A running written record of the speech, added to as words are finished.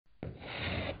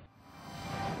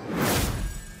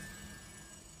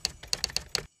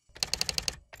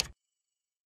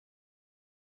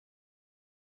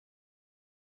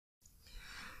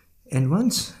And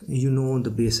once you know the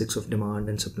basics of demand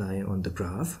and supply on the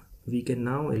graph, we can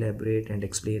now elaborate and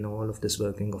explain all of this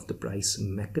working of the price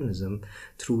mechanism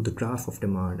through the graph of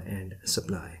demand and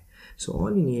supply. So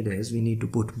all we need is we need to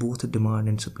put both demand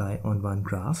and supply on one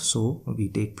graph. So we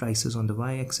take prices on the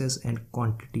y-axis and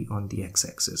quantity on the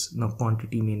x-axis. Now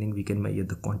quantity meaning we can measure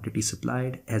the quantity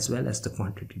supplied as well as the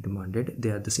quantity demanded.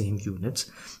 They are the same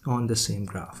units on the same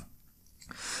graph.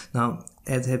 Now,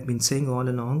 as I have been saying all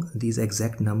along, these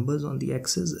exact numbers on the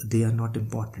axis, they are not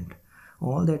important.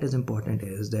 All that is important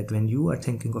is that when you are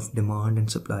thinking of demand and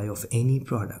supply of any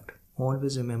product,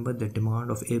 always remember the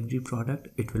demand of every product,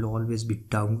 it will always be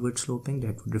downward sloping.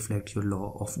 That would reflect your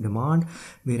law of demand,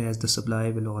 whereas the supply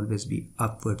will always be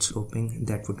upward sloping.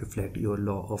 That would reflect your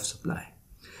law of supply.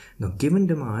 Now, given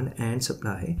demand and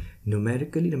supply,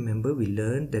 numerically, remember, we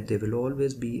learned that there will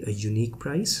always be a unique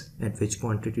price at which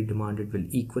quantity demanded will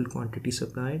equal quantity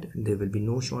supplied. There will be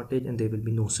no shortage and there will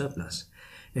be no surplus.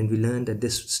 And we learned that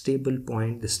this stable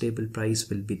point, the stable price,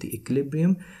 will be the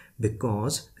equilibrium,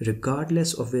 because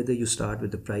regardless of whether you start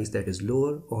with the price that is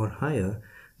lower or higher,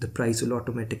 the price will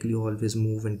automatically always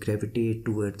move and gravitate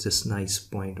towards this nice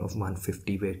point of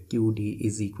 150, where QD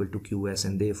is equal to QS,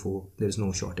 and therefore there is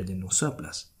no shortage and no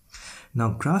surplus.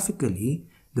 Now graphically,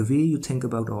 the way you think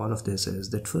about all of this is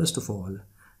that first of all,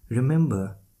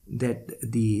 remember that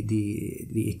the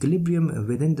equilibrium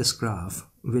within this graph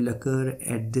will occur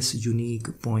at this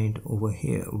unique point over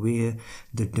here, where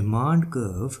the demand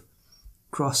curve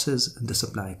crosses the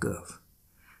supply curve.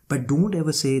 But don't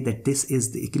ever say that this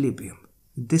is the equilibrium.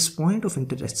 This point of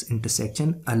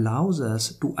intersection allows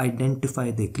us to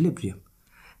identify the equilibrium.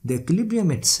 The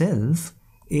equilibrium itself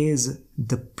is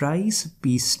the price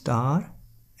P star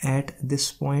at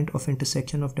this point of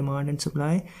intersection of demand and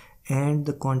supply, and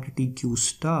the quantity Q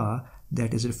star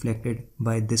that is reflected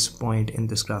by this point in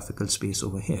this graphical space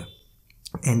over here.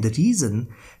 And the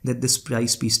reason that this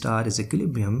price P star is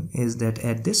equilibrium is that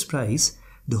at this price,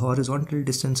 the horizontal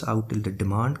distance out till the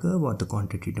demand curve or the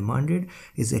quantity demanded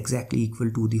is exactly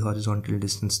equal to the horizontal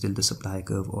distance till the supply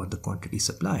curve or the quantity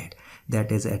supplied.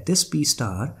 That is, at this P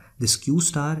star, this Q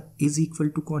star is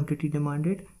equal to quantity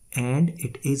demanded and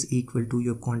it is equal to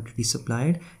your quantity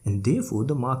supplied, and therefore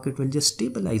the market will just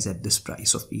stabilize at this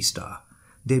price of P star.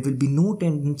 There will be no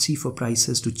tendency for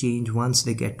prices to change once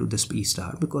they get to this P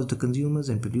star, because the consumers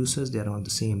and producers, they are on the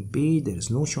same page. There is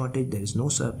no shortage, there is no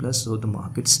surplus, so the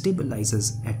market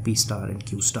stabilizes at P star and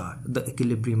Q star, the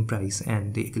equilibrium price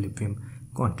and the equilibrium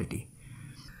quantity.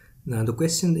 Now the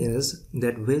question is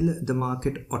that will the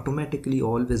market automatically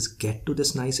always get to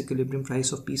this nice equilibrium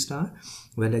price of P star?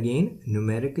 Well, again,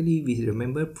 numerically we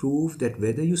remember prove that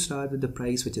whether you start with the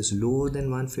price which is lower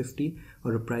than 150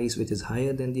 or a price which is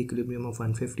higher than the equilibrium of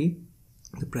 150,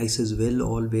 the prices will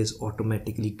always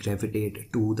automatically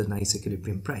gravitate to the nice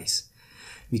equilibrium price.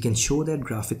 We can show that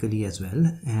graphically as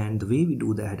well, and the way we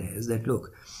do that is that,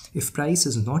 look, if price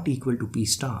is not equal to P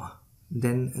star,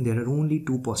 then there are only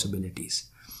two possibilities.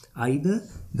 Either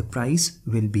the price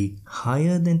will be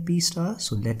higher than P star,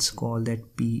 so let's call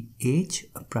that PH,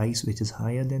 a price which is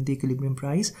higher than the equilibrium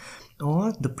price,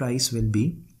 or the price will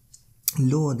be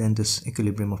lower than this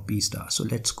equilibrium of P star, so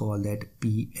let's call that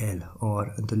PL,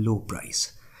 or the low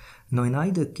price. Now in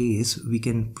either case, we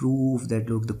can prove that,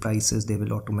 look, the prices, they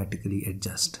will automatically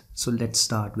adjust. So let's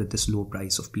start with this low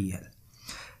price of PL.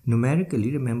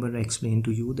 Numerically, remember I explained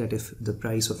to you that if the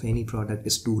price of any product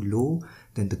is too low,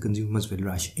 then the consumers will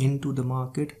rush into the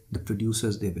market. The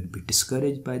producers, they will be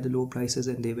discouraged by the low prices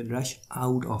and they will rush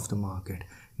out of the market,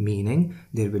 meaning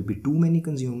there will be too many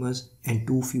consumers and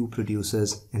too few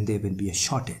producers and there will be a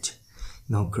shortage.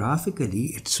 Now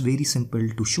graphically, it's very simple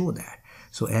to show that.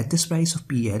 So at this price of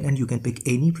PL, and you can pick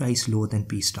any price lower than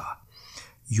P star,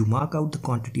 you mark out the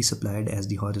quantity supplied as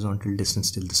the horizontal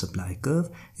distance till the supply curve,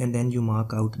 and then you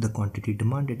mark out the quantity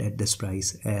demanded at this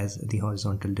price as the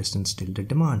horizontal distance till the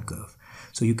demand curve.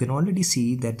 So you can already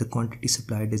see that the quantity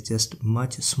supplied is just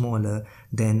much smaller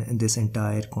than this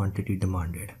entire quantity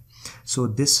demanded. So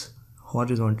this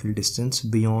horizontal distance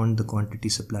beyond the quantity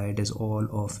supplied is all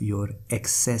of your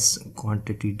excess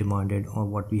quantity demanded, or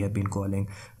what we have been calling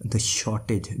the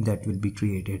shortage that will be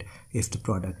created if the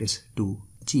product is too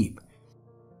cheap.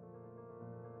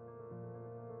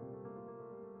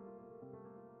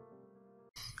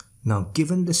 Now,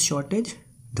 given this shortage,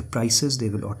 the prices, they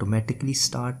will automatically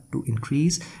start to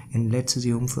increase, and let's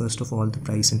assume first of all the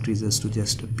price increases to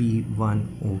just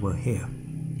P1 over here.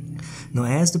 Now,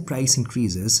 as the price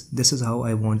increases, this is how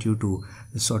I want you to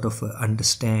sort of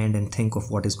understand and think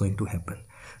of what is going to happen.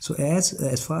 So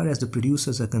as far as the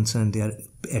producers are concerned, they are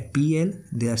at PL,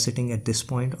 they are sitting at this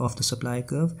point of the supply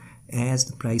curve, as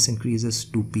the price increases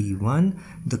to P1,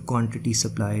 the quantity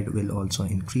supplied will also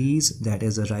increase. That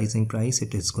is a rising price.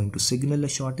 It is going to signal a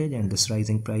shortage, and this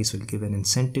rising price will give an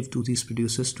incentive to these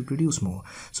producers to produce more.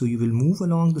 So you will move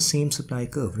along the same supply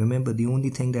curve. Remember, the only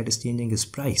thing that is changing is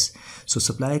price. So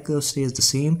supply curve stays the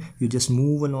same. You just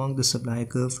move along the supply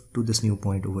curve to this new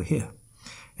point over here.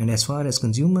 And as far as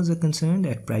consumers are concerned,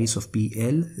 at price of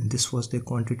PL, this was their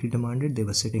quantity demanded. They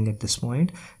were sitting at this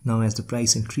point. Now as the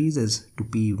price increases to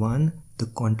P1, the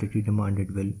quantity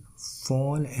demanded will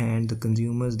fall, and the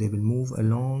consumers, they will move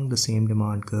along the same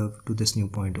demand curve to this new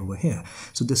point over here.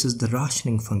 So this is the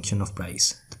rationing function of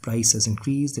price. The price has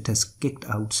increased. It has kicked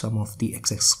out some of the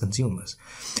excess consumers.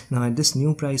 Now at this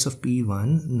new price of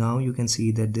P1, now you can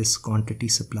see that this quantity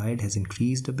supplied has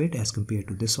increased a bit as compared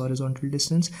to this horizontal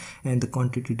distance, and the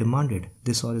quantity demanded,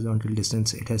 this horizontal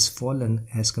distance, it has fallen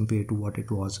as compared to what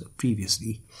it was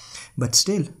previously. But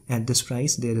still, at this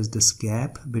price, there is this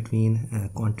gap between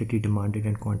quantity demanded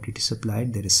and quantity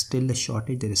supplied. There is still a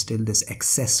shortage. There is still this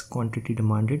excess quantity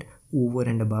demanded over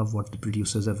and above what the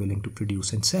producers are willing to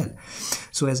produce and sell.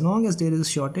 So as long as there is a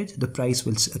shortage, the price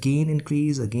will again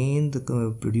increase. Again,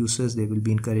 the producers, they will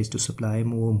be encouraged to supply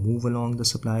more, move along the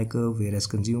supply curve, whereas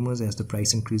consumers, as the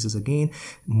price increases again,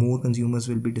 more consumers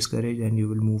will be discouraged, and you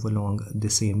will move along the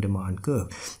same demand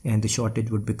curve, and the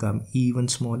shortage would become even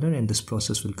smaller, and this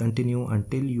process will continue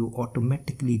until you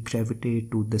automatically gravitate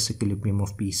to this equilibrium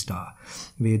of P star,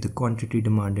 where the quantity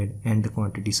demanded and the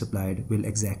quantity supplied will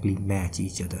exactly match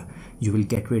each other. You will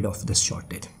get rid of this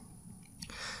shortage.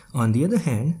 On the other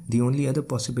hand, the only other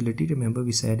possibility, remember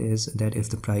we said, is that if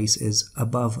the price is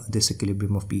above this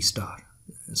equilibrium of P star.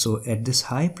 So at this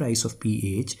high price of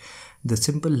PH, the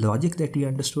simple logic that we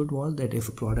understood was that if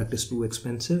a product is too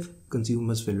expensive,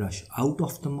 consumers will rush out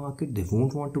of the market. They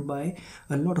won't want to buy.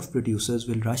 A lot of producers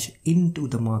will rush into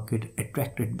the market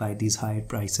attracted by these high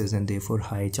prices, and therefore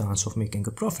high chance of making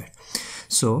a profit.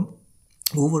 So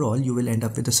overall, you will end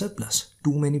up with a surplus.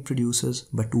 Too many producers,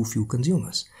 but too few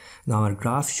consumers. Now our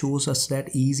graph shows us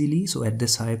that easily. So at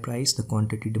this high price, the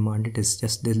quantity demanded is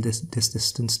just this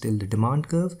distance till the demand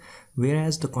curve,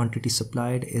 whereas the quantity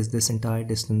supplied is this entire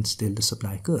distance till the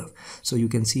supply curve. So you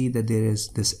can see that there is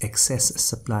this excess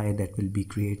supply that will be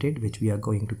created, which we are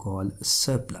going to call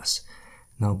surplus.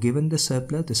 Now, given the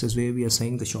surplus, this is where we are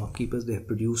saying the shopkeepers, they have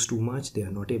produced too much. They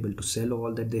are not able to sell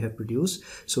all that they have produced.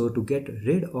 So to get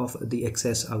rid of the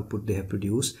excess output they have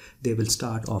produced, they will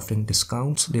start offering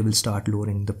discounts. They will start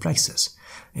lowering the prices.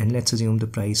 And let's assume the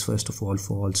price first of all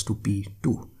falls to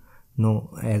P2. Now,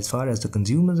 as far as the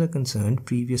consumers are concerned,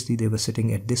 previously they were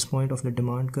sitting at this point of the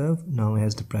demand curve. Now,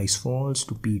 as the price falls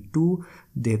to P2,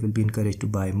 they will be encouraged to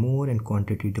buy more, and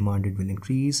quantity demanded will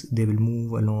increase. They will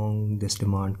move along this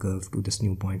demand curve to this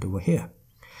new point over here.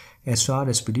 As far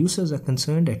as producers are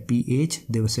concerned, at PH,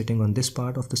 they were sitting on this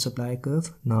part of the supply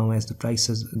curve. Now, as the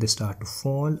prices, they start to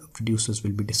fall, producers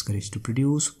will be discouraged to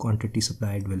produce, quantity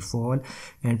supplied will fall,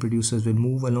 and producers will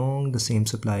move along the same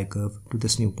supply curve to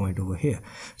this new point over here.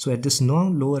 So at this now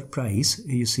lower price,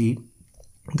 you see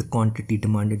the quantity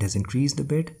demanded has increased a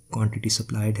bit, quantity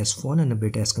supplied has fallen a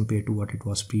bit as compared to what it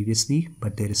was previously,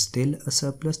 but there is still a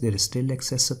surplus, there is still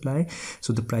excess supply,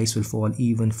 so the price will fall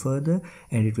even further,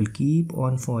 and it will keep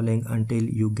on falling until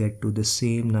you get to the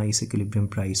same nice equilibrium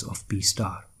price of P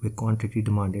star, where quantity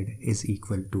demanded is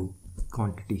equal to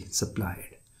quantity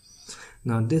supplied.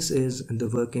 Now this is the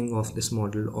working of this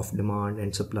model of demand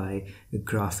and supply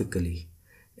graphically,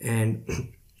 and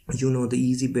you know, the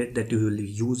easy bit that you will be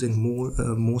using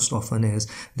most often is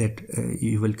that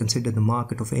you will consider the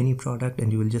market of any product,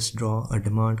 and you will just draw a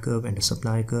demand curve and a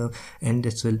supply curve, and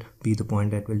this will be the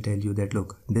point that will tell you that,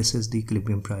 look, this is the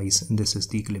equilibrium price and this is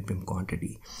the equilibrium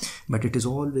quantity. But it is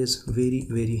always very,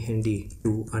 very handy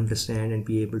to understand and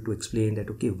be able to explain that,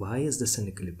 okay, why is this an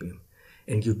equilibrium?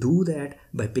 And you do that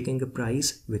by picking a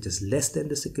price which is less than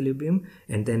this equilibrium,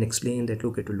 and then explain that,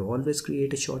 look, it will always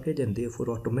create a shortage, and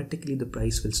therefore automatically the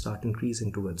price will start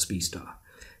increasing towards P star.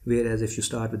 Whereas if you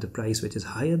start with the price which is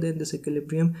higher than this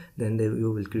equilibrium, then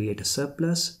you will create a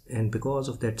surplus, and because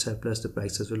of that surplus, the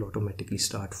prices will automatically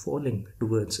start falling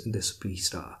towards this P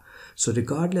star. So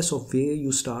regardless of where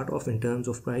you start off in terms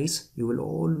of price, you will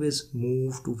always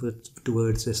move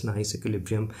towards this nice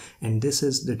equilibrium, and this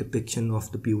is the depiction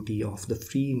of the beauty of the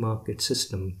free market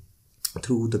system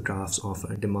through the graphs of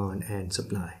demand and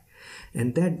supply.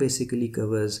 And that basically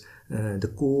covers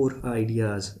the core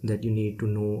ideas that you need to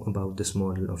know about this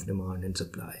model of demand and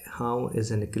supply. How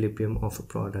is an equilibrium of a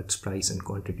product's price and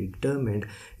quantity determined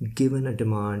given a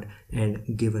demand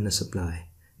and given a supply?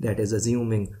 That is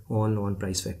assuming all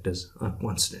non-price factors are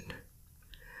constant.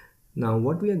 Now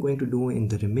what we are going to do in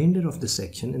the remainder of the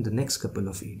section in the next couple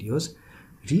of videos,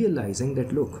 realizing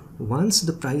that look, once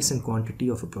the price and quantity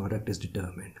of a product is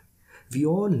determined, we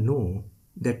all know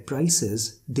that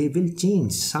prices, they will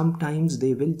change. Sometimes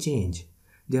they will change.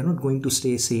 They are not going to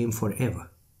stay same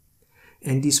forever.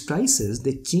 And these prices,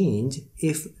 they change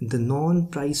if the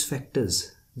non-price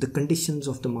factors, the conditions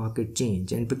of the market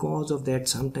change. And because of that,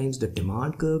 sometimes the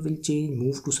demand curve will change,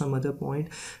 move to some other point.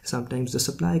 Sometimes the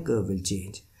supply curve will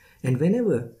change. And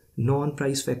whenever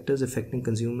non-price factors affecting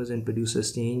consumers and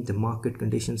producers change, the market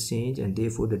conditions change, and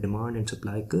therefore the demand and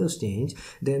supply curves change,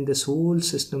 then this whole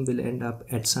system will end up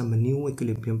at some new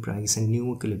equilibrium price and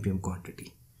new equilibrium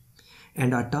quantity.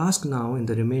 And our task now in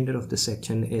the remainder of the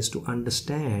section is to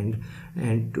understand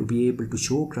and to be able to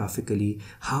show graphically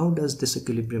how does this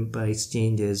equilibrium price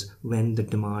changes when the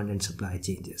demand and supply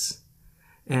changes.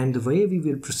 And the way we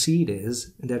will proceed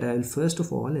is that I will first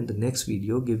of all in the next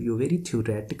video give you a very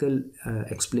theoretical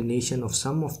explanation of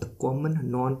some of the common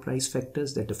non-price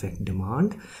factors that affect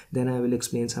demand. Then I will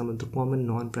explain some of the common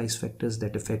non-price factors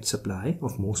that affect supply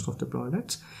of most of the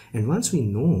products. And once we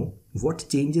know what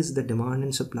changes the demand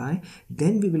and supply,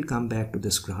 then we will come back to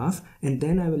this graph, and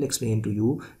then I will explain to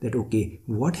you that okay,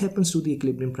 what happens to the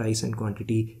equilibrium price and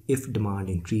quantity if demand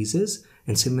increases,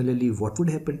 and similarly what would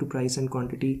happen to price and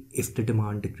quantity if the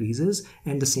demand decreases,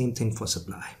 and the same thing for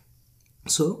supply.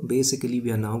 So basically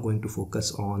we are now going to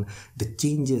focus on the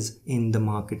changes in the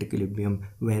market equilibrium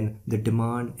when the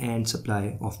demand and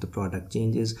supply of the product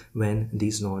changes, when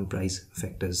these non-price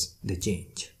factors they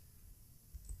change.